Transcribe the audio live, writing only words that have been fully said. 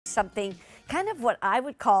something kind of what I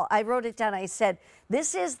would call, I wrote it down, I said,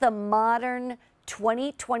 this is the modern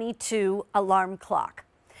 2022 alarm clock.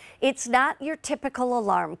 It's not your typical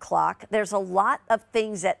alarm clock. There's a lot of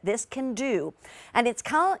things that this can do, and it's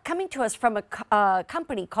coming to us from a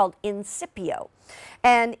company called Incipio.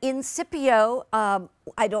 And Incipio,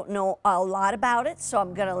 I don't know a lot about it, so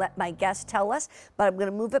I'm going to let my guest tell us, but I'm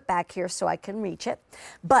going to move it back here so I can reach it.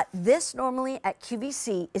 But this normally at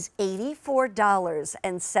QVC is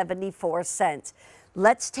 $84.74.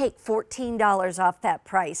 Let's take $14 off that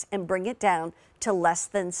price and bring it down to less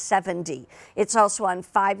than $70. It's also on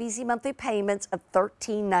 5 easy monthly payments of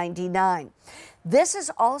 $13.99. This is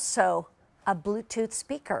also a Bluetooth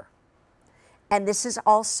speaker, and this is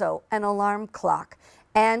also an alarm clock,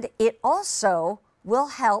 and it also will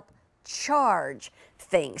help charge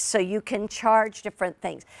things, so you can charge different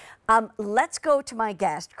things. Let's go to my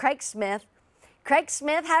guest, Craig Smith. Craig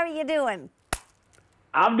Smith, how are you doing?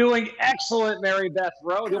 I'm doing excellent, Mary Beth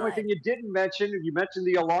Rowe. Good. The only thing you didn't mention, you mentioned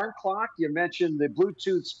the alarm clock, you mentioned the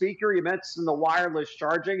Bluetooth speaker, you mentioned the wireless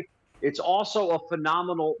charging. It's also a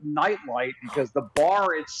phenomenal nightlight because the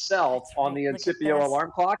bar itself on the Incipio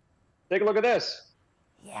alarm clock, take a look at this.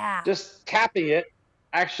 Yeah. Just tapping it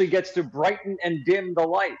actually gets to brighten and dim the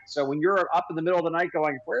light. So when you're up in the middle of the night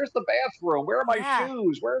going, where's the bathroom? Where are my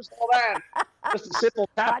shoes? Where's all that? Just a simple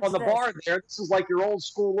tap on the bar there. This is like your old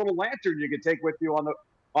school little lantern you could take with you on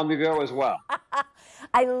the go as well.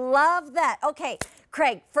 I love that. Okay,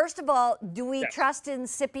 Craig, first of all, do we trust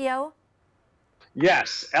Incipio?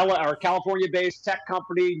 Yes, our California-based tech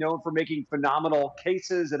company known for making phenomenal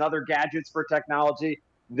cases and other gadgets for technology.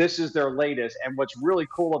 This is their latest. And what's really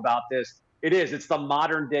cool about this, it's the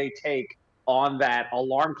modern day take on that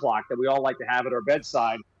alarm clock that we all like to have at our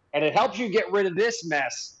bedside. And it helps you get rid of this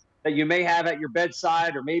mess that you may have at your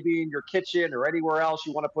bedside or maybe in your kitchen or anywhere else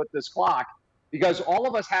you want to put this clock. Because all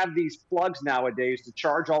of us have these plugs nowadays to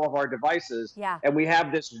charge all of our devices. Yeah. And we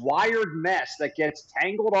have this wired mess that gets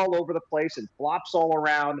tangled all over the place and flops all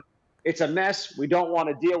around. It's a mess. We don't want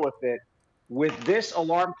to deal with it. With this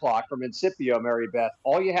alarm clock from Incipio, Mary Beth,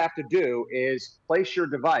 all you have to do is place your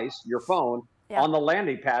device, your phone, on the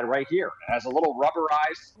landing pad right here. It has a little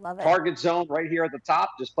rubberized target zone right here at the top.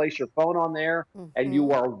 Just place your phone on there, and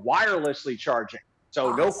you are wirelessly charging.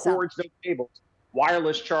 So no cords, no cables.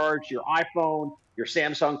 Wireless charge, your iPhone, your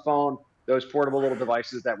Samsung phone, those portable little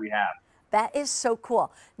devices that we have. That is so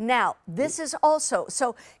cool. Now, this is also,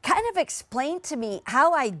 so kind of explain to me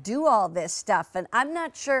how I do all this stuff, and I'm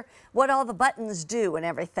not sure what all the buttons do and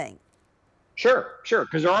everything. Sure,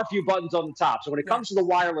 because there are a few buttons on the top. So when it comes to the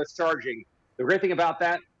wireless charging, the great thing about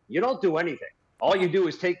that, you don't do anything. All you do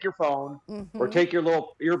is take your phone or take your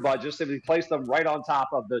little earbuds, just simply place them right on top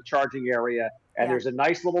of the charging area. And there's a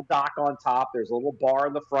nice little dock on top. There's a little bar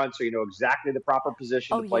in the front, so you know exactly the proper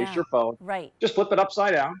position to place your phone. Right. Just flip it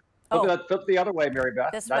upside down. Flip it the other way, Mary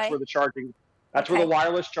Beth. That's where the charging, that's where the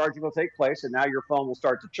wireless charging will take place. And now your phone will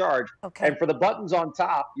start to charge. Okay. And for the buttons on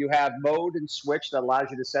top, you have mode and switch that allows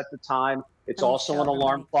you to set the time. It's also an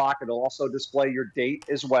alarm clock. It'll also display your date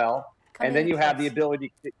as well. And then you have the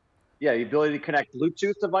ability to connect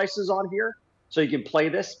Bluetooth devices on here. So you can play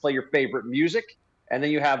your favorite music. And then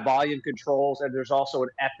you have volume controls, and there's also an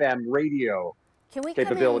FM radio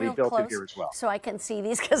capability built in here as well. So I can see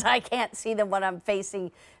these, because I can't see them when I'm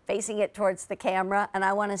facing it towards the camera, and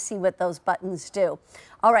I want to see what those buttons do.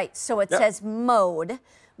 All right, so it says mode,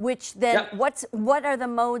 which then what are the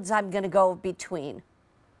modes I'm going to go between?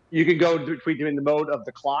 You can go between the mode of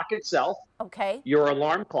the clock itself, your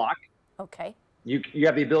alarm clock. You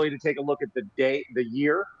have the ability to take a look at the day, the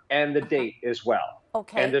year, and the date as well.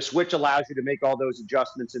 And the switch allows you to make all those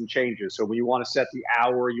adjustments and changes. So when you want to set the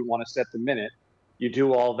hour, you want to set the minute, you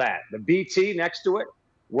do all that. The BT next to it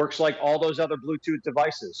works like all those other Bluetooth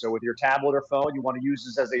devices. So with your tablet or phone, you want to use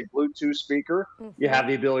this as a Bluetooth speaker. You have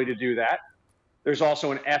the ability to do that. There's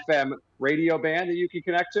also an FM radio band that you can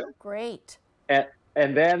connect to. Great.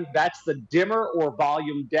 And then that's the dimmer or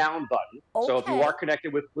volume down button. So if you are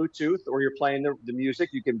connected with Bluetooth or you're playing the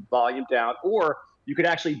music, you can volume down, or you could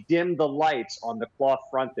actually dim the lights on the cloth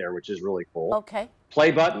front there, which is really cool.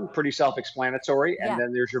 Play button, pretty self-explanatory. And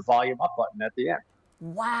then there's your volume up button at the end.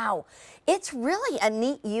 Wow. It's really a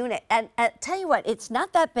neat unit. And tell you what, it's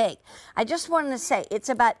not that big. I just wanted to say it's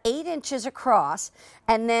about 8 inches across,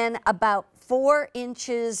 and then about 4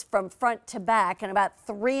 inches from front to back, and about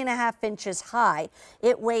 3.5 inches high.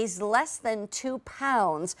 It weighs less than 2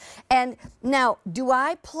 pounds. And now,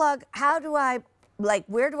 where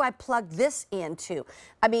do I plug this into?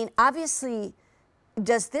 I mean, obviously,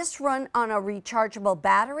 does this run on a rechargeable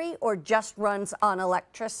battery or just runs on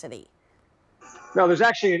electricity? No, there's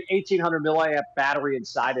actually an 1800 milliamp battery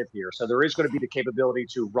inside of here. So there is going to be the capability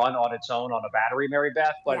to run on its own on a battery, Mary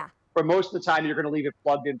Beth. But Yeah. for most of the time, you're going to leave it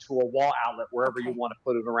plugged into a wall outlet wherever you Okay. want to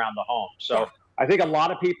put it around the home. So Yeah. I think a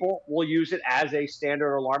lot of people will use it as a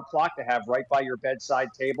standard alarm clock to have right by your bedside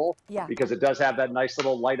table, Yeah. because it does have that nice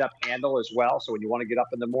little light up handle as well. So when you want to get up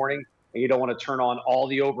in the morning and you don't want to turn on all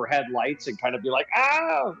the overhead lights and kind of be like,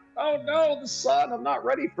 oh no, the sun, I'm not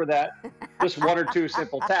ready for that. Just one or two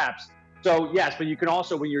simple taps. So yes, but you can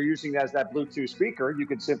also, when you're using it as that Bluetooth speaker, you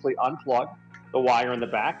can simply unplug the wire in the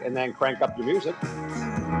back and then crank up your music.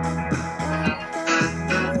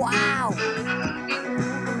 Wow.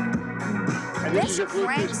 And this This is your Bluetooth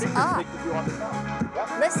cranks speaker up. that you do on the phone.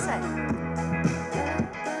 Yep. Listen.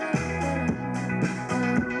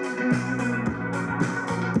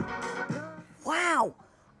 Wow.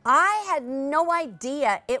 I had no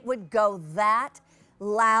idea it would go that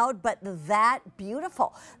loud, but that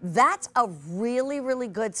beautiful. That's a really, really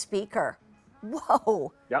good speaker.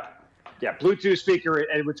 Whoa. Yep. Yeah, Bluetooth speaker.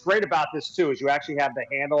 And what's great about this too is you actually have the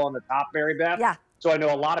handle on the top, Mary Beth. Yeah. So I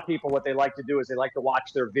know a lot of people, what they like to do is they like to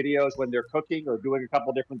watch their videos when they're cooking or doing a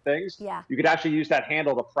couple different things. Yeah. You could actually use that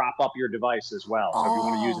handle to prop up your device as well. So if you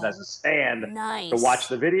want to use it as a stand nice. to watch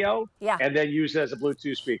the video, Yeah. and then use it as a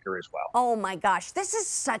Bluetooth speaker as well. Oh my gosh, this is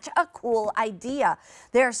such a cool idea.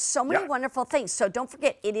 There are so many wonderful things. So don't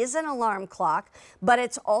forget, it is an alarm clock, but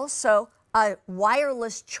it's also a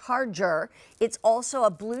wireless charger. It's also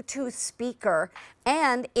a Bluetooth speaker,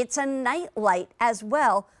 and it's a night light as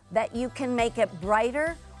well that you can make it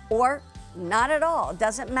brighter or not at all. It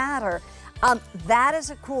doesn't matter. That is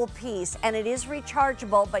a cool piece, and it is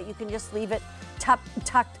rechargeable, but you can just leave it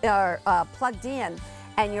tucked or plugged in,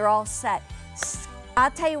 and you're all set.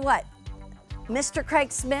 I'll tell you what, Mr.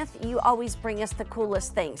 Craig Smith, you always bring us the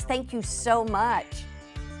coolest things. Thank you so much.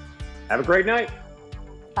 Have a great night.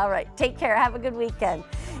 All right, take care. Have a good weekend.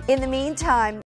 In the meantime,